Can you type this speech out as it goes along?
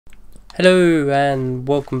Hello and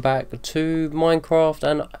welcome back to Minecraft,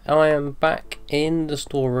 and I am back in the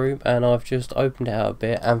storeroom and I've just opened it out a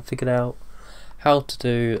bit and figured out how to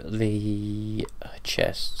do the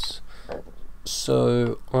chests.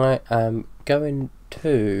 So I am going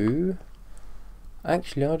to...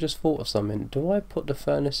 Actually, I just thought of something. Do I put the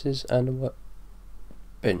furnaces and the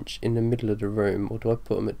workbench in the middle of the room, or do I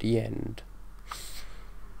put them at the end?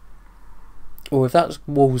 Or if that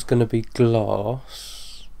wall's going to be glass,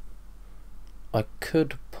 I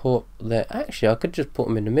could put there. Actually, I could just put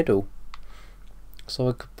them in the middle. So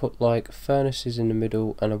I could put like furnaces in the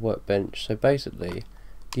middle and a workbench. So basically,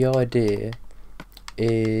 the idea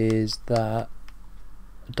is that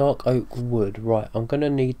dark oak wood. Right, I'm gonna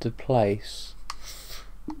need to place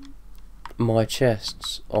my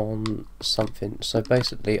chests on something. So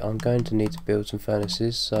basically, I'm going to need to build some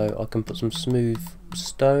furnaces so I can put some smooth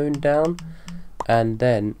stone down, and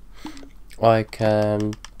then I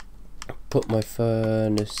can put my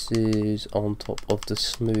furnaces on top of the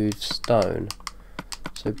smooth stone.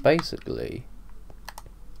 So basically,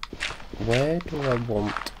 where do I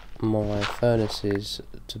want my furnaces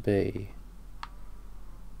to be?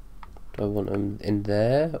 Do I want them in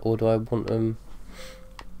there, or do I want them,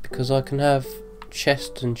 because I can have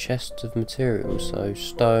chests and chests of materials, so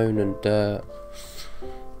stone and dirt.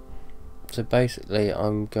 So basically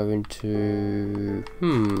I'm going to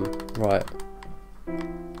right,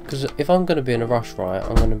 because if I'm going to be in a rush, right,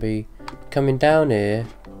 I'm going to be coming down here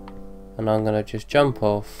and I'm going to just jump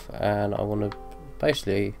off, and I want to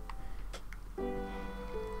basically,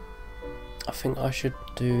 I think I should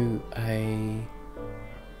do I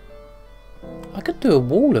could do a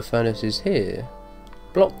wall of furnaces here,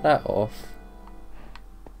 block that off.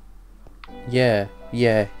 Yeah,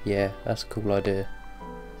 that's a cool idea.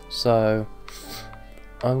 So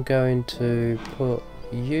I'm going to put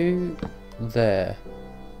you there,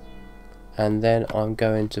 and then I'm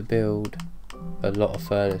going to build a lot of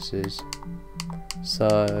furnaces.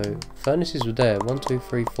 So furnaces were there: 1 2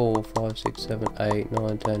 3 4 5 6 7 8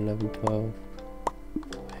 9 10 11 12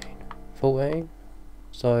 14.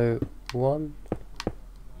 So 1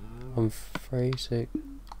 3 6.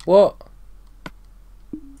 What?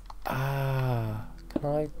 Can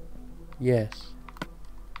I? Yes.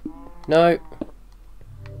 No.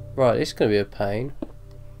 Right, this is going to be a pain.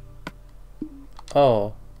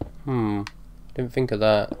 Oh. Didn't think of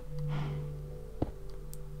that.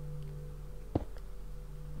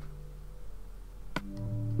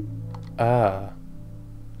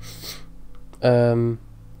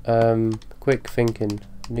 Quick thinking.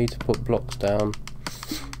 Need to put blocks down.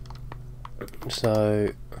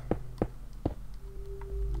 So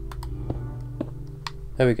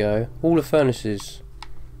there we go. All the furnaces.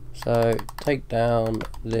 So take down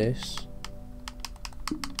this.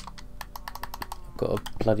 I've got a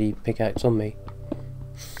bloody pickaxe on me,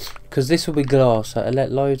 because this will be glass, so it'll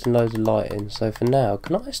let loads and loads of light in. So for now,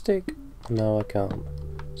 can I stick? No, I can't.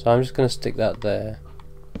 So I'm just going to stick that there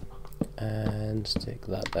and stick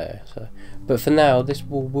that there. So, but for now, this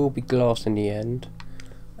will be glass in the end,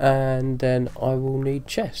 and then I will need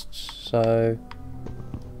chests. So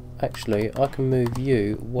actually, I can move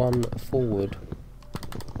you one forward.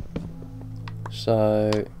 So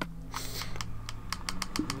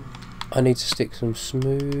I need to stick some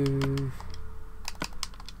smooth.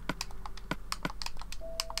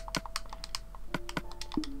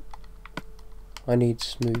 I need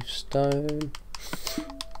smooth stone.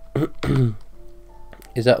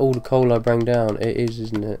 Is that all the coal I bring down? It is,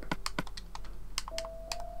 isn't it?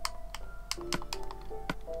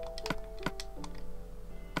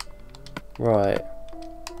 Right.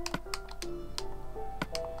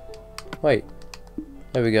 Wait.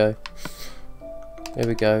 There we go. There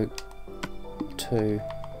we go. 2.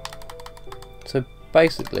 So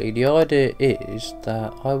basically the idea is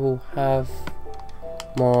that I will have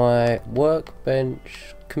my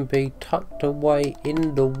workbench can be tucked away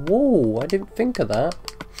in the wall. I didn't think of that.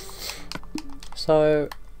 So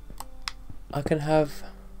I can have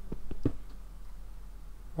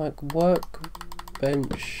like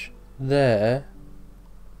workbench there.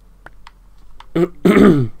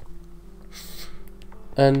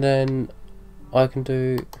 And then I can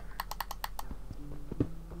do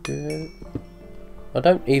I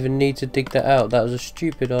don't even need to dig that out. That was a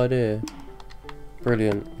stupid idea.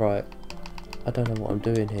 Brilliant. Right, I don't know what I'm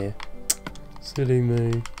doing here. Silly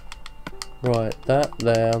me. Right, that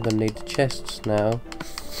there. I'm going to need the chests now.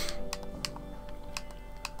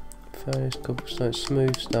 Furnace, cobblestone,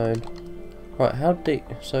 smooth stone. Right, how deep?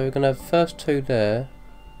 So we're going to have first 2 there,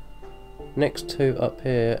 next 2 up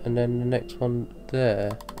here, and then the next one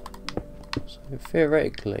there. So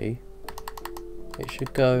theoretically, it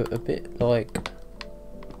should go a bit like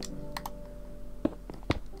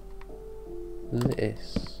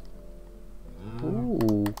this.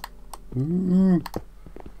 Ooh.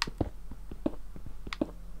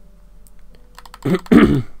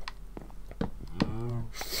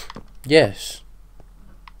 Yes.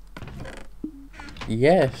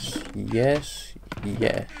 Yes. Yes.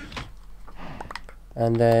 Yes.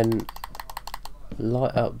 And then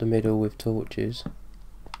light up the middle with torches.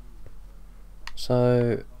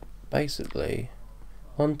 So basically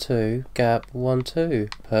 1 2 gap 1 2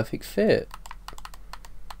 perfect fit.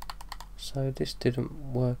 So this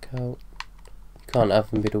didn't work out. You can't have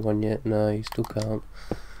the middle one yet. No, you still can't.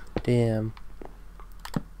 Damn.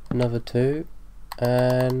 Another 2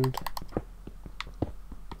 and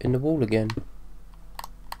in the wall again.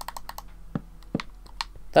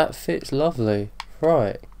 That fits lovely.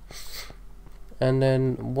 Right. And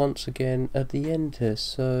then once again at the end here,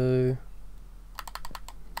 so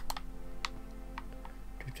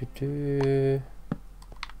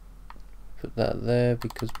put that there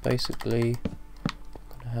because basically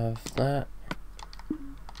I'm gonna have that,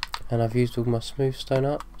 and I've used all my smooth stone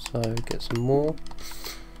up, so get some more.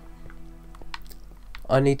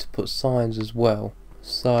 I need to put signs as well,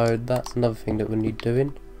 so that's another thing that we need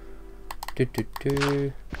doing.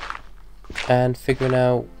 And figuring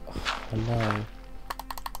out, oh no,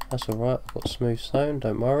 that's alright, I've got smooth stone,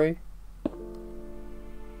 don't worry.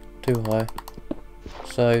 Too high.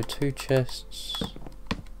 So 2 chests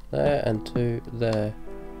there and 2 there.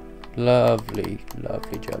 Lovely,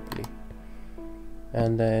 lovely jubbly.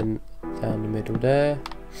 And then down the middle there.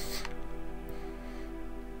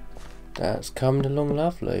 That's coming along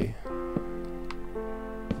lovely.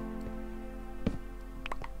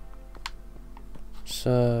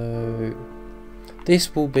 So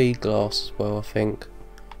this will be glass as well, I think.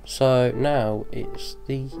 So now it's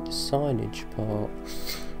the signage part.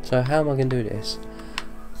 So how am I going to do this?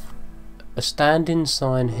 A standing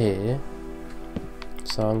sign here.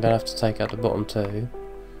 So I'm going to have to take out the bottom 2.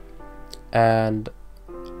 And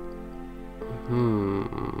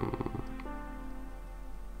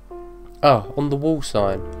oh, on the wall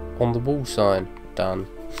sign. On the wall sign. Done.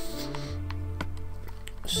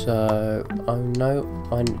 So I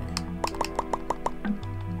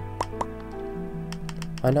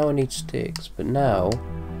know I need sticks, but now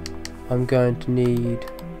I'm going to need,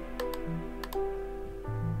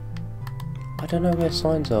 I don't know where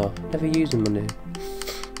signs are. Never use them on here.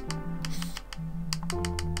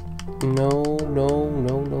 No.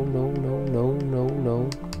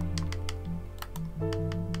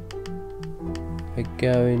 They're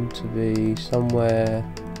going to be somewhere.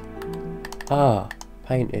 Ah,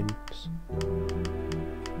 paintings.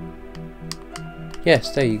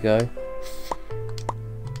 Yes, there you go.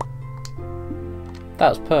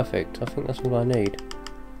 That's perfect. I think that's all I need.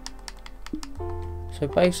 So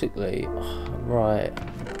basically, right,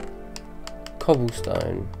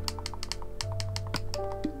 cobblestone.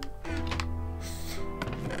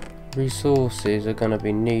 Resources are going to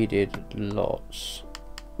be needed lots.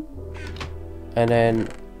 And then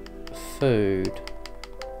food.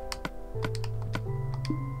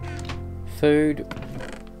 Food,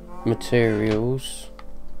 materials.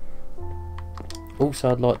 Also,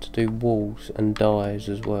 I'd like to do walls and dyes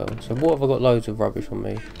as well. So what have I got? Loads of rubbish on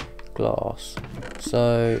me. Glass.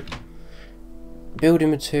 So building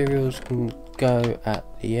materials can go at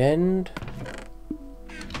the end.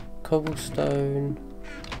 Cobblestone.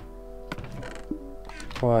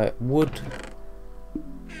 Right, wood.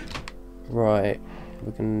 Right,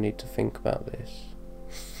 we're going to need to think about this.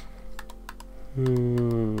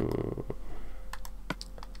 I'm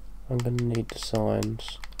going to need the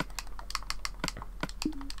signs.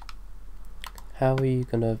 How are you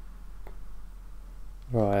going to...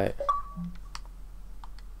 Right.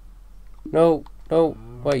 No,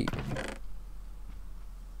 wait.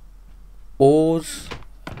 Ores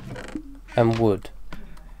and wood.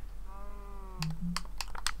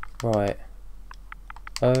 Right.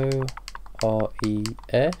 O-R-E-S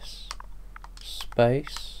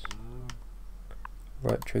space.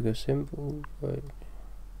 Right trigger symbol. Right.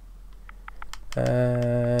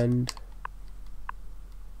 And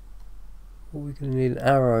we're going to need an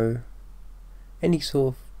arrow. Any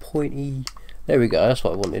sort of pointy. There we go, that's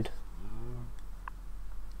what I wanted.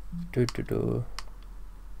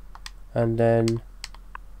 And then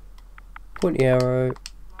pointy arrow,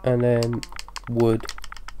 and then wood.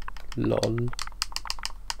 Lol.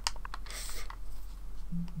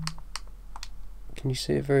 Can you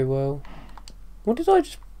see it very well? What did I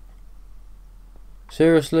just...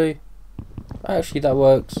 Seriously? Actually, that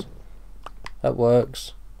works. That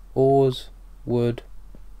works. Ores, wood.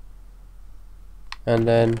 and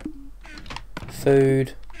then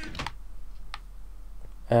food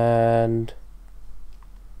and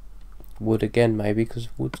wood again, maybe, because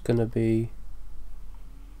wood's gonna be,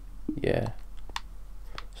 yeah.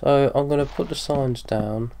 So I'm gonna put the signs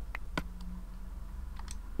down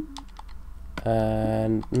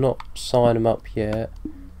and not sign them up yet,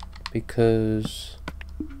 because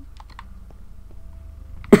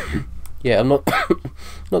yeah, I'm not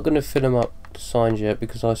not gonna fill them up, the signs, yet,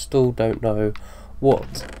 because I still don't know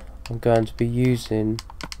what I'm going to be using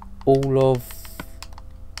all of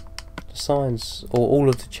the signs or all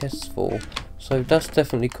of the chests for. So that's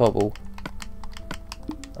definitely cobble.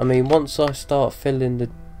 I mean, once I start filling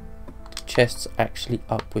the chests actually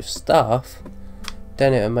up with stuff,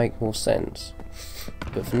 then it'll make more sense.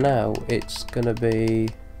 But for now, it's gonna be,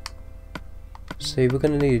 see, we're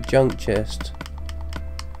gonna need a junk chest,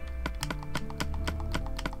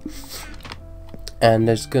 and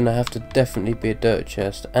there's gonna have to definitely be a dirt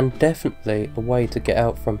chest, and definitely a way to get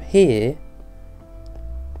out from here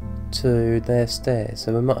to their stairs,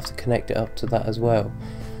 so we might have to connect it up to that as well.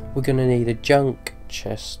 We're gonna need a junk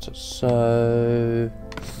chest, so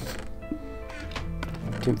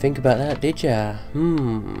didn't think about that, did ya?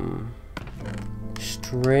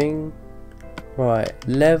 String, right,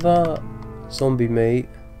 leather, zombie meat.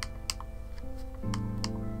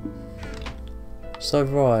 So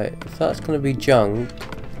right, if that's gonna be junk,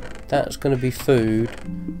 that's gonna be food,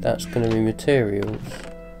 that's gonna be materials,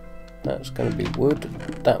 that's gonna be wood,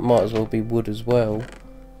 that might as well be wood as well.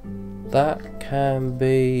 That can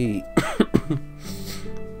be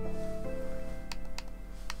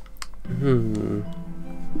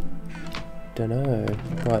dunno.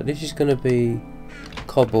 Right, this is gonna be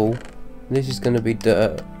cobble, this is gonna be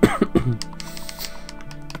dirt.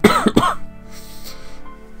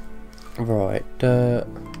 Right, dirt.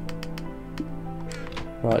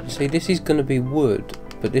 Right, see, this is gonna be wood,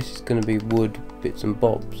 but this is gonna be wood bits and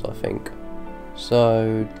bobs, I think.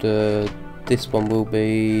 So this one will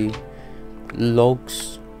be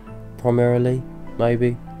logs primarily,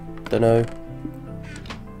 maybe, don't know.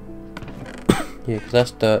 Yeah, because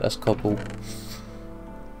that's dirt, that's cobble.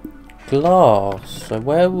 Glass, so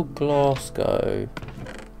where will glass go?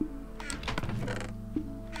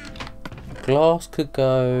 Glass could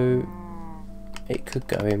go, it could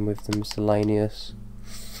go in with the miscellaneous.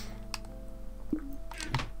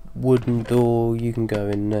 Wooden door, you can go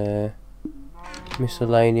in there.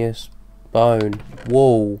 Miscellaneous, bone,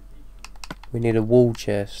 wool. We need a wool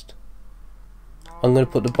chest. I'm going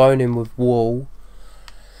to put the bone in with wool.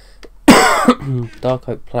 Dark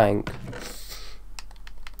oak plank.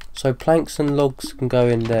 So planks and logs can go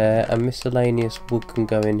in there, and miscellaneous wood can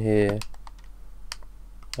go in here.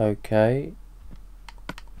 Okay.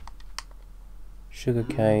 Sugar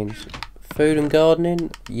canes. Food and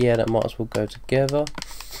gardening, yeah, that might as well go together,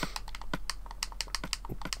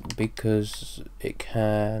 because it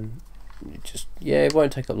can just, yeah, it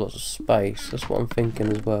won't take up lots of space. That's what I'm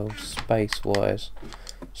thinking as well, space wise.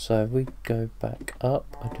 So if we go back up,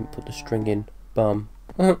 I didn't put the string in, bum.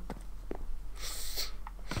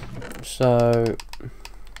 So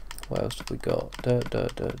what else have we got? Dirt,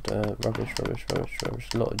 dirt, dirt, dirt, rubbish, rubbish, rubbish, rubbish,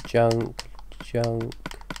 a lot of junk.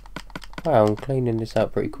 Wow, I'm cleaning this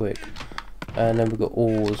out pretty quick. And then we've got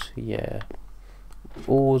ores, yeah.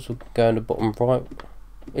 Ores will go in the bottom right.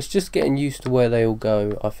 It's just getting used to where they all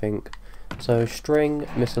go, I think. So string,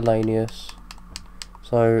 miscellaneous.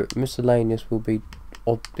 So miscellaneous will be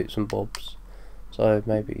odd bits and bobs. So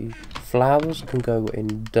maybe flowers can go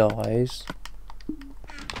in dyes,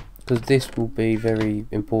 because this will be very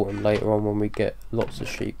important later on when we get lots of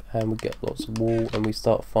sheep and we get lots of wool and we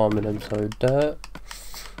start farming them. So dirt,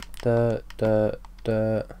 dirt, dirt,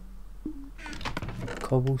 dirt,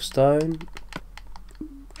 cobblestone.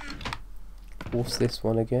 What's this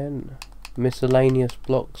one again? Miscellaneous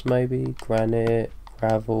blocks, maybe granite,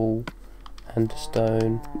 gravel,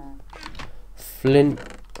 andestone, flint.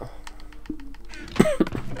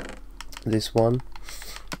 This one.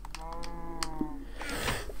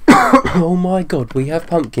 Oh my god, we have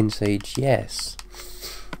pumpkin seeds, yes.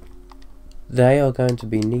 They are going to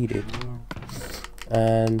be needed.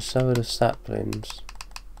 And so are the saplings.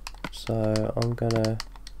 So I'm gonna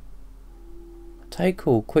take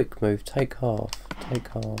all, quick move, take half,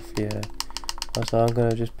 yeah. So I'm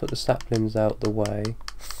gonna just put the saplings out the way.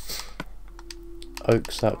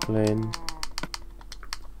 Oak sapling.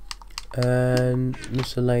 And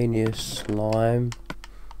miscellaneous slime.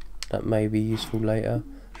 That may be useful later.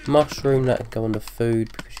 Mushroom, that can go on the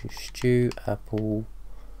food because you stew. Apple,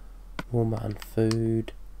 watermelon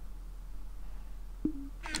food.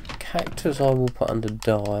 Cactus I will put under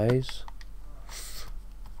dyes.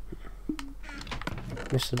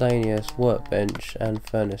 miscellaneous workbench and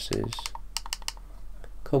furnaces.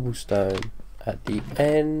 Cobblestone at the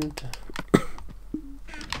end.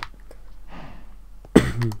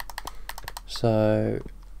 So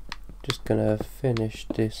just gonna finish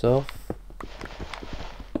this off,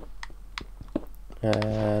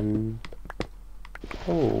 and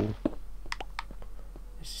oh,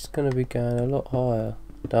 this is gonna be going a lot higher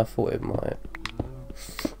than I thought it might.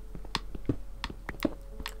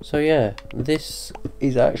 So yeah, this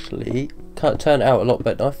is actually turned out a lot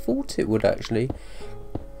better than I thought it would actually.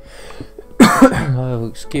 Oh,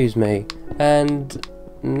 excuse me. And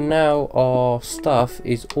now our stuff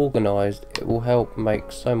is organised. It will help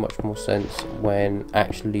make so much more sense when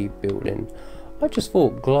actually building. I just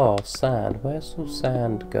thought glass, sand. Where's all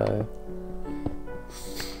sand go?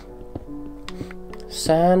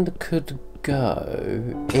 Sand could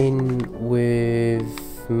go in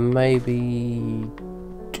with maybe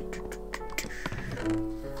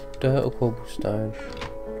dirt or cobblestone.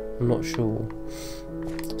 I'm not sure.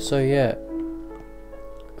 So yeah,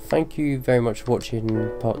 thank you very much for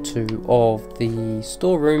watching part 2 of the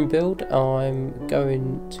storeroom build. I'm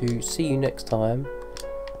going to see you next time,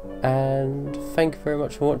 and thank you very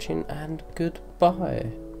much for watching, and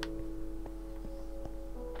goodbye.